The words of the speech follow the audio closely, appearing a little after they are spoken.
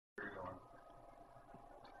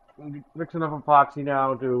I'm mixing up epoxy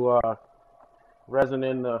now to resin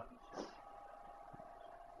in the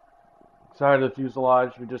side of the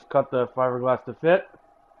fuselage. We just cut the fiberglass to fit.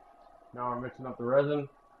 Now we're mixing up the resin,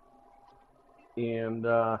 and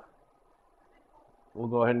we'll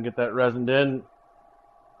go ahead and get that resined in.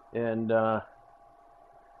 And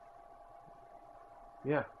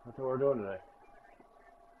yeah, that's what we're doing today.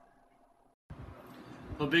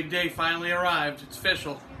 The big day finally arrived. It's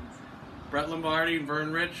official. Brett Lombardi and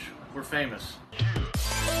Vern Rich, we're famous.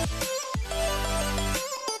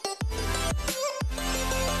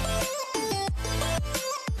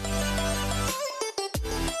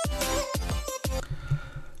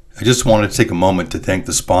 I just wanted to take a moment to thank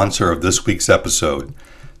the sponsor of this week's episode,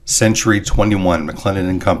 Century 21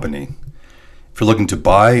 McLennan & Company. If you're looking to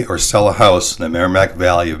buy or sell a house in the Merrimack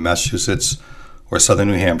Valley of Massachusetts or southern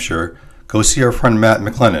New Hampshire, go see our friend Matt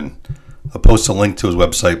McLennan. I'll post a link to his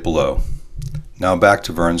website below. Now back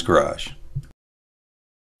to Vern's garage.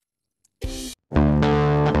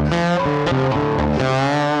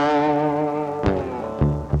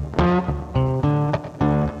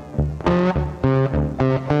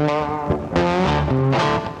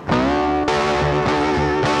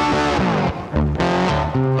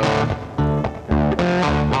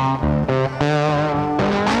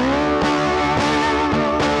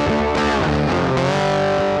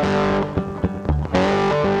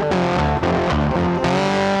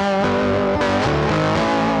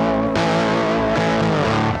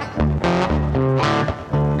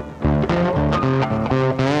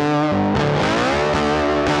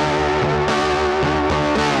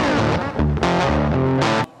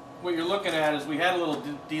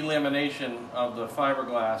 Delamination of the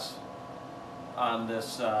fiberglass on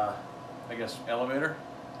this, I guess, elevator.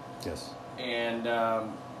 Yes. And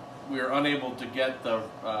we were unable to get the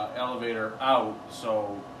elevator out,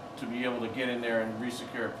 so to be able to get in there and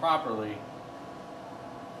resecure it properly,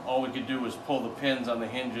 all we could do was pull the pins on the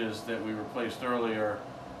hinges that we replaced earlier,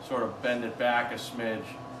 sort of bend it back a smidge,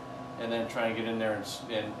 and then try and get in there and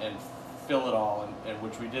fill it all, and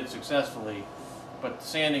which we did successfully. But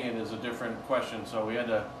sanding it is a different question, so we had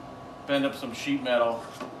to bend up some sheet metal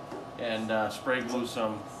and spray glue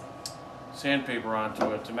some sandpaper onto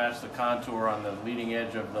it to match the contour on the leading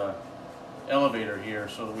edge of the elevator here,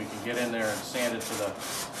 so that we can get in there and sand it to the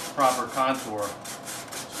proper contour,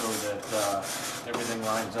 so that everything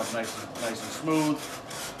lines up nice and smooth,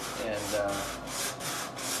 and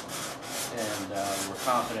we're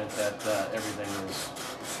confident that everything is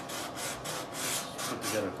put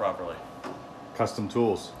together properly. Custom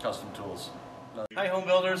tools. Custom tools. Hi, home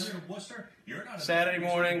builders. Saturday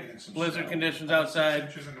morning, blizzard conditions outside,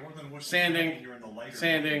 sanding,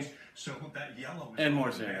 and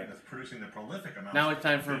more sanding. Now it's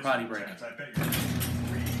time for a potty break.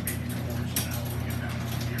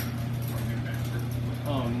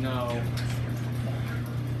 Oh no.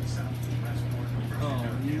 Oh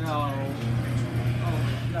no. Oh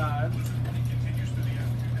my God.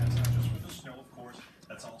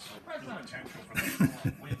 That's also the potential for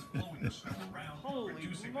the winds blowing the snow around,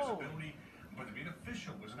 reducing visibility. But to be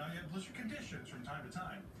official was not yet blizzard conditions from time to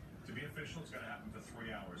time. To be official, it's going to happen for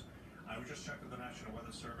 3 hours. I was just checked with the National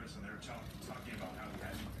Weather Service, and they're talking about how we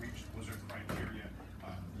hadn't reached blizzard criteria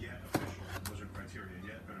yet, official blizzard criteria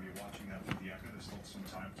yet. Better be watching that for the ECA. There's still some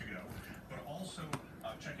time to go. But also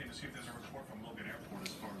checking to see if there's a report from Logan Airport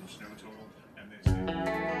as far as the snow total. And they say